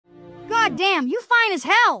God damn, you fine as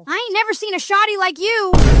hell. I ain't never seen a shawty like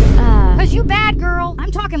you. Cause you bad, girl.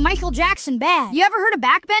 I'm talking Michael Jackson bad. You ever heard of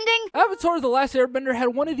backbending? Avatar: The Last Airbender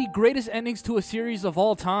had one of the greatest endings to a series of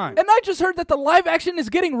all time. And I just heard that the live action is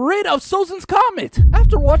getting rid of Sozin's Comet.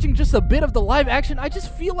 After watching just a bit of the live action, I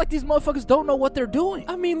just feel like these motherfuckers don't know what they're doing.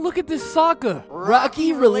 I mean, look at this Sokka.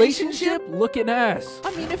 Rocky relationship? Looking ass.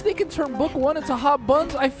 I mean, if they can turn book 1 into hot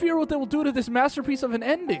buns, I fear what they will do to this masterpiece of an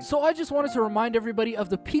ending. So I just wanted to remind everybody of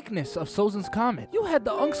the peakness of Sozin's Comet. You had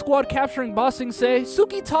the Unk Squad capturing Ba Sing Se,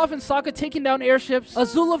 Suki, Toph, and Sokka taking down airships,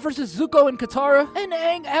 Azula versus Zuko and Katara, and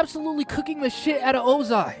Aang absolutely cooking the shit out of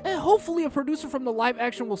Ozai. And hopefully a producer from the live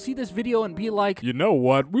action will see this video and be like, you know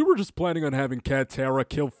what, we were just planning on having Katara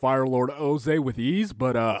kill Fire Lord Ozai with ease,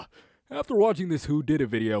 but after watching this Who Did It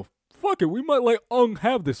video, fuck it, we might let Aang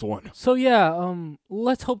have this one. So yeah,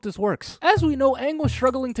 let's hope this works. As we know, Aang was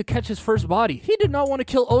struggling to catch his first body. He did not want to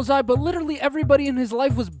kill Ozai, but literally everybody in his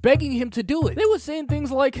life was begging him to do it. They were saying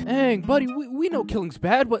things like, Aang, buddy, we know killing's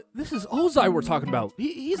bad, but this is Ozai we're talking about.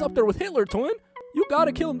 He's up there with Hitler, twin. You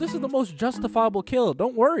gotta kill him. This is the most justifiable kill.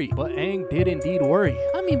 Don't worry. But Aang did indeed worry.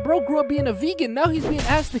 I mean, bro grew up being a vegan. Now he's being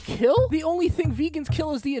asked to kill? The only thing vegans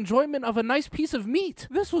kill is the enjoyment of a nice piece of meat.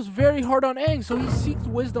 This was very hard on Aang, so he seeked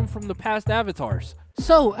wisdom from the past avatars.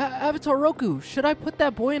 So, Avatar Roku, should I put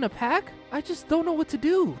that boy in a pack? I just don't know what to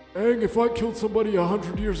do. Aang, if I killed somebody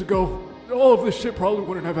 100 years ago, all of this shit probably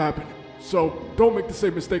wouldn't have happened. So, don't make the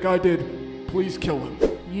same mistake I did. Please kill him.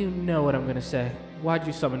 You know what I'm gonna say. Why'd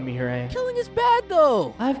you summon me here, Aang? Killing is bad,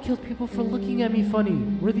 though! I've killed people for looking at me funny.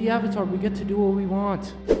 We're the Avatar, we get to do what we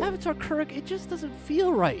want. Avatar Kuruk, it just doesn't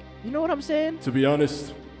feel right. You know what I'm saying? To be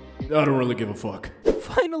honest, I don't really give a fuck.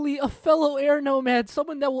 Finally, a fellow air nomad,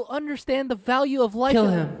 someone that will understand the value of life. Kill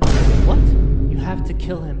him. What? You have to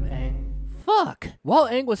kill him, Aang. Fuck. While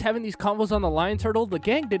Aang was having these convos on the lion turtle, the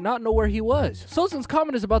gang did not know where he was. Sozin's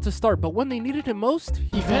Comet is about to start, but when they needed him most,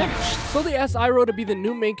 he vanished. So they asked Iroh to be the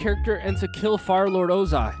new main character and to kill Fire Lord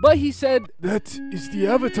Ozai. But he said, that is the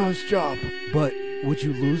Avatar's job. But would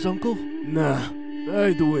you lose, Uncle? Nah.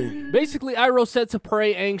 I'd win. Basically, Iroh said to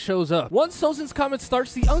pray Aang shows up. Once Sozin's Comet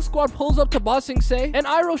starts, the Unk Squad pulls up to Ba Sing Se, and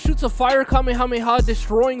Iroh shoots a fire Kamehameha,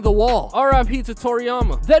 destroying the wall. RIP to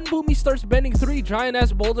Toriyama. Then Bumi starts bending 3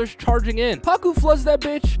 giant-ass boulders, charging in. Pakku floods that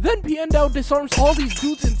bitch. Then Piandao disarms all these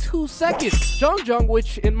dudes in 2 seconds. Zhang,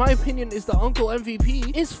 which in my opinion is the Uncle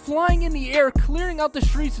MVP, is flying in the air, clearing out the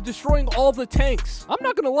streets, destroying all the tanks. I'm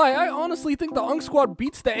not gonna lie, I honestly think the Unk Squad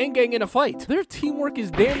beats the Aang gang in a fight. Their teamwork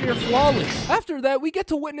is damn near flawless. After that, we get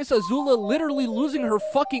to witness Azula literally losing her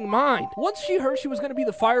fucking mind. Once she heard she was gonna be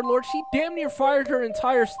the Fire Lord, she damn near fired her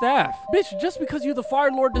entire staff. Bitch, just because you're the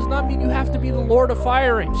Fire Lord does not mean you have to be the Lord of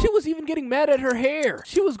Firing. She was even getting mad at her hair.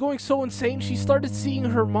 She was going so insane, she started seeing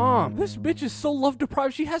her mom. This bitch is so love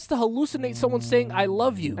deprived, she has to hallucinate someone saying, I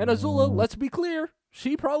love you. And Azula, let's be clear,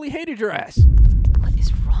 she probably hated your ass. What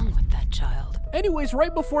is wrong with that child? Anyways,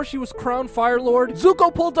 right before she was crowned Fire Lord,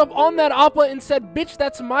 Zuko pulled up on that Appa and said, bitch,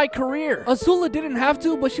 that's my career. Azula didn't have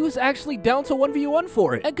to, but she was actually down to 1v1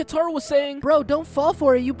 for it. And Katara was saying, bro, don't fall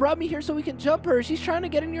for it. You brought me here so we can jump her. She's trying to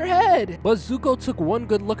get in your head. But Zuko took one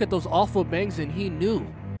good look at those awful bangs and he knew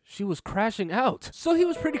she was crashing out. So he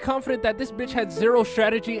was pretty confident that this bitch had 0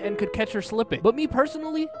 strategy and could catch her slipping. But me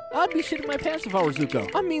personally, I'd be shitting my pants if I were Zuko.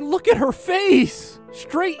 I mean, look at her face.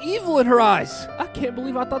 Straight evil in her eyes. I can't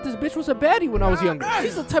believe I thought this bitch was a baddie when I was younger.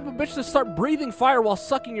 She's the type of bitch to start breathing fire while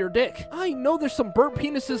sucking your dick. I know there's some burnt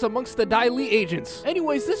penises amongst the Dai Li agents.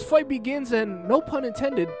 Anyways, this fight begins and, no pun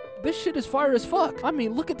intended, this shit is fire as fuck. I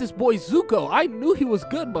mean, look at this boy Zuko. I knew he was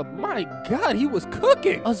good, but my god, he was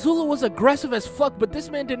cooking. Azula was aggressive as fuck, but this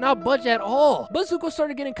man did not budge at all. But Zuko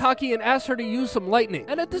started getting cocky and asked her to use some lightning.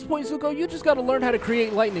 And at this point, Zuko, you just gotta learn how to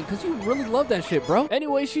create lightning, because you really love that shit, bro.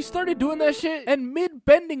 Anyway, she started doing that shit, and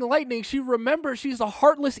mid-bending lightning, she remembers she's a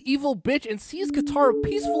heartless, evil bitch and sees Katara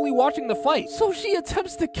peacefully watching the fight. So she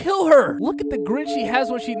attempts to kill her. Look at the grin she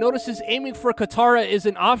has when she notices aiming for Katara is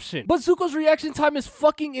an option. But Zuko's reaction time is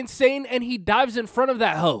fucking insane. And he dives in front of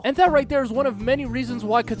that hoe. And that right there is one of many reasons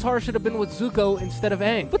why Katara should have been with Zuko instead of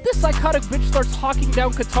Aang. But this psychotic bitch starts hawking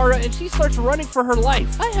down Katara and she starts running for her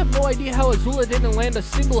life. I have no idea how Azula didn't land a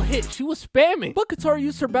single hit. She was spamming. But Katara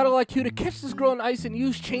used her battle IQ to catch this girl in ice and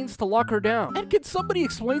use chains to lock her down. And can somebody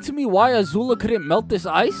explain to me why Azula couldn't melt this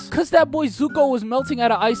ice? Cause that boy Zuko was melting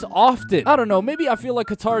out of ice often. I don't know, maybe I feel like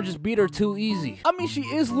Katara just beat her too easy. I mean, she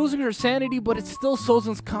is losing her sanity, but it's still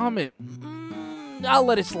Sozin's Comet. I'll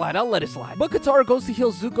let it slide. But Katara goes to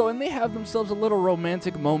heal Zuko and they have themselves a little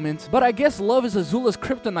romantic moment. But I guess love is Azula's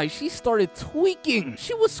kryptonite. She started tweaking.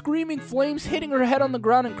 She was screaming flames, hitting her head on the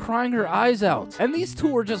ground and crying her eyes out. And these two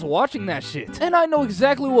were just watching that shit. And I know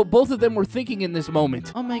exactly what both of them were thinking in this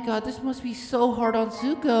moment. Oh my god, this must be so hard on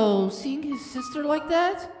Zuko, seeing his sister like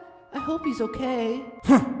that? I hope he's okay.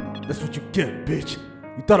 That's what you get, bitch.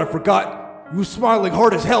 You thought I forgot? You were smiling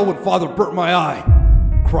hard as hell when father burnt my eye.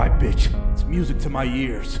 Cry, bitch. It's music to my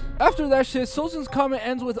ears. After that shit, Sozin's Comet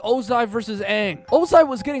ends with Ozai versus Aang. Ozai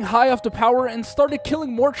was getting high off the power and started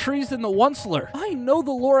killing more trees than the Onceler. I know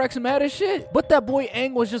the Lorax mad as shit, but that boy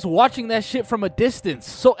Aang was just watching that shit from a distance.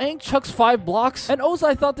 So Aang chucks 5 blocks, and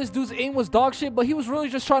Ozai thought this dude's aim was dog shit, but he was really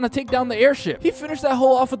just trying to take down the airship. He finished that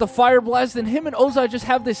hole off with a fire blast, and him and Ozai just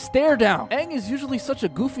have this stare down. Aang is usually such a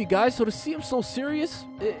goofy guy, so to see him so serious,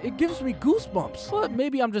 it gives me goosebumps. But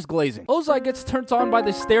maybe I'm just glazing. Ozai gets turned on by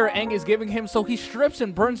the stare Aang is giving him, so he strips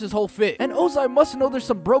and burns his whole fit. And Ozai must know there's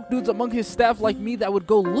some broke dudes among his staff like me that would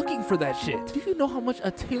go looking for that shit. Do you know how much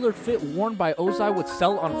a tailored fit worn by Ozai would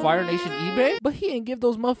sell on Fire Nation eBay? But he ain't give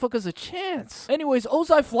those motherfuckers a chance. Anyways,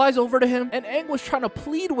 Ozai flies over to him, and Aang was trying to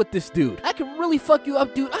plead with this dude. I can really fuck you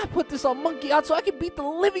up, dude. I put this on Monkey out so I can beat the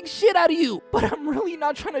living shit out of you. But I'm really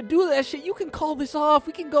not trying to do that shit. You can call this off.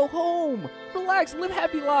 We can go home. Relax, live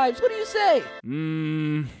happy lives. What do you say?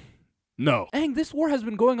 No. Aang, this war has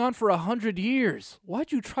been going on for 100 years.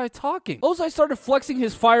 Why'd you try talking? Ozai started flexing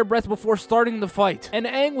his fire breath before starting the fight. And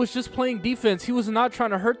Aang was just playing defense. He was not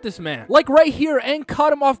trying to hurt this man. Like right here, Aang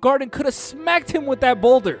caught him off guard and could have smacked him with that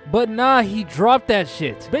boulder. But nah, he dropped that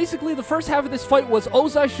shit. Basically, the first half of this fight was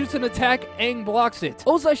Ozai shoots an attack, Aang blocks it.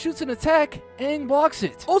 Ozai shoots an attack, Aang blocks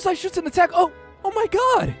it. Ozai shoots an attack, oh my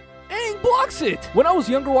god! Aang blocks it! When I was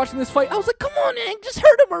younger watching this fight, I was like, come on, Aang, just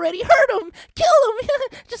hurt him already, hurt him! Kill him!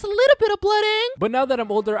 Just a little bit of blood, Aang! But now that I'm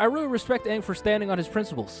older, I really respect Aang for standing on his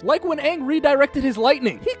principles. Like when Aang redirected his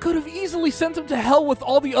lightning. He could have easily sent him to hell with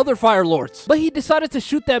all the other Fire Lords. But he decided to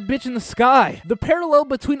shoot that bitch in the sky. The parallel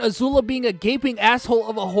between Azula being a gaping asshole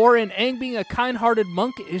of a whore and Aang being a kind-hearted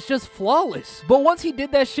monk is just flawless. But once he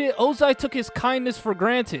did that shit, Ozai took his kindness for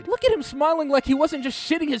granted. Look at him smiling like he wasn't just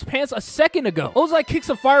shitting his pants a second ago. Ozai kicks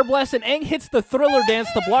a fire blast and Aang hits the Thriller dance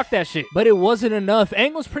to block that shit. But it wasn't enough.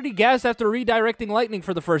 Aang was pretty gassed after redirecting lightning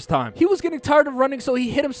for the first time. He was getting tired of running, so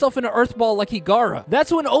he hit himself in an earth ball like Higara.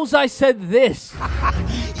 That's when Ozai said this.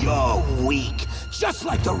 You're weak, just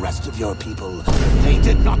like the rest of your people. They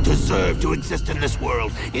did not deserve to exist in this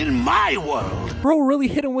world, in my world. Bro really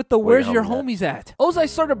hit him with the where's your homies at? Ozai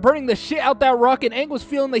started burning the shit out that rock and Aang was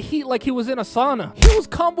feeling the heat like he was in a sauna. He was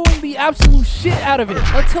comboing the absolute shit out of it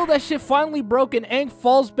until that shit finally broke and Aang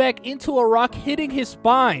falls back into a rock hitting his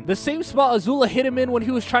spine. The same spot Azula hit him in when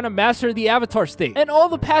he was trying to master the Avatar state. And all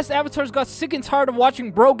the past Avatars got sick and tired of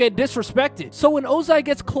watching bro get disrespected. So when Ozai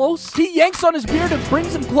gets close, he yanks on his beard and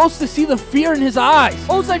brings him close to see the fear in his eyes.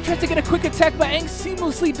 Ozai tried to get a quick attack, but Aang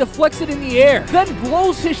seamlessly deflects it in the air, then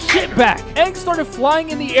blows his shit back. Aang started flying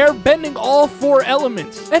in the air, bending all 4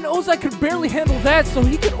 elements. And Ozai could barely handle that, so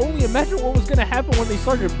he could only imagine what was gonna happen when they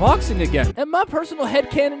started boxing again. And my personal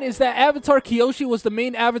headcanon is that Avatar Kyoshi was the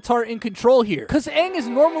main Avatar in control here, cause Aang is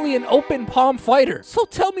normally an open palm fighter. So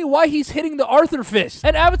tell me why he's hitting the Arthur fist.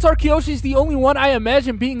 And Avatar Kyoshi's the only one I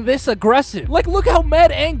imagine being this aggressive. Like, look how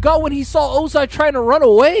mad Aang got when he saw Ozai trying to run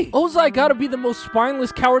away. Ozai gotta be the most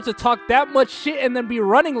spineless coward to talk that much shit and then be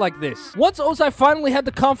running like this. Once Ozai finally had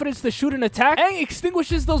the confidence to shoot an attack, Aang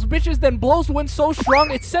extinguishes those bitches, then blows wind so strong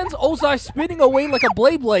it sends Ozai spinning away like a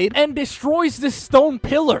blade and destroys this stone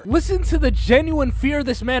pillar. Listen to the genuine fear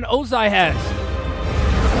this man Ozai has.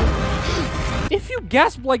 If you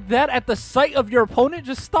gasp like that at the sight of your opponent,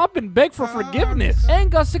 just stop and beg for forgiveness. Aang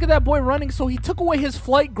got sick of that boy running, so he took away his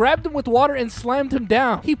flight, grabbed him with water, and slammed him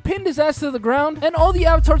down. He pinned his ass to the ground, and all the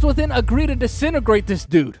avatars within agree to disintegrate this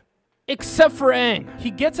dude. Except for Aang. He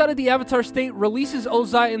gets out of the avatar state, releases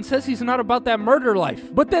Ozai, and says he's not about that murder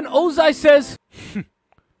life. But then Ozai says,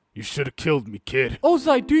 You should have killed me, kid.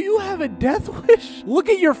 Ozai, do you have a death wish? Look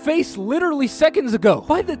at your face literally seconds ago.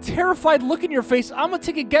 By the terrified look in your face, I'm gonna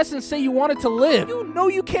take a guess and say you wanted to live. You know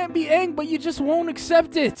you can't be Aang, but you just won't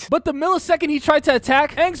accept it. But the millisecond he tried to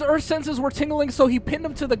attack, Aang's earth senses were tingling, so he pinned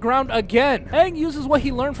him to the ground again. Aang uses what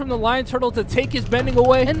he learned from the lion turtle to take his bending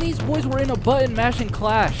away, and these boys were in a button mashing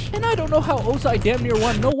clash. And I don't know how Ozai damn near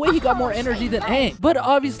won. No way he got more energy than Aang. But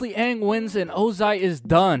obviously Aang wins and Ozai is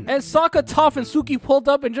done. And Sokka, Toph, and Suki pulled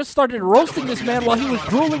up and just just started roasting this man while he was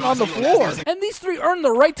drooling on the floor. And these three earned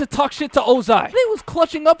the right to talk shit to Ozai. They was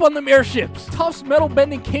clutching up on them airships. Toph's metal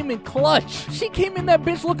bending came in clutch. She came in that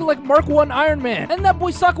bitch looking like Mark 1 Iron Man. And that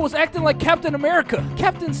boy Sokka was acting like Captain America.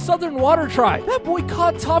 Captain Southern Water Tribe. That boy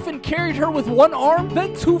caught Toph and carried her with one arm.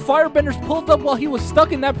 Then two firebenders pulled up while he was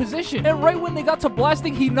stuck in that position. And right when they got to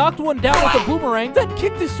blasting, he knocked one down with a boomerang, then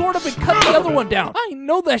kicked his sword up and cut the other one down. I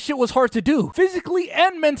know that shit was hard to do, physically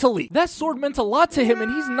and mentally. That sword meant a lot to him,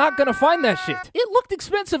 and he's not gonna find that shit. It looked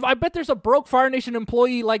expensive. I bet there's a broke Fire Nation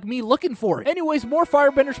employee like me looking for it. Anyways, more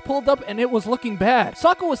firebenders pulled up, and it was looking bad.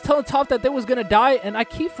 Sokka was telling Toph that they was gonna die, and I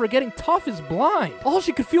keep forgetting Toph is blind. All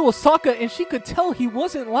she could feel was Sokka, and she could tell he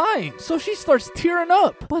wasn't lying. So she starts tearing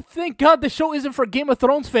up. But thank God the show isn't for Game of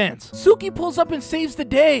Thrones fans. Suki pulls up and saves the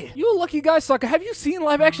day. You a lucky guy, Sokka. Have you seen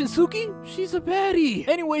live action Suki? She's a baddie.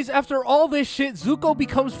 Anyways, after all this shit, Zuko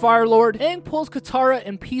becomes Fire Lord, Aang pulls Katara,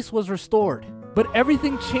 and peace was restored. But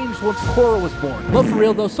everything changed once Korra was born. But for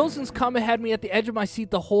real though, Sozin's Comet had me at the edge of my seat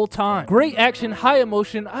the whole time. Great action, high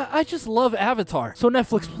emotion. I just love Avatar. So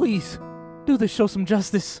Netflix, please, do this show some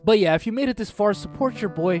justice. But yeah, if you made it this far, support your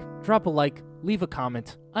boy. Drop a like, leave a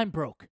comment. I'm broke.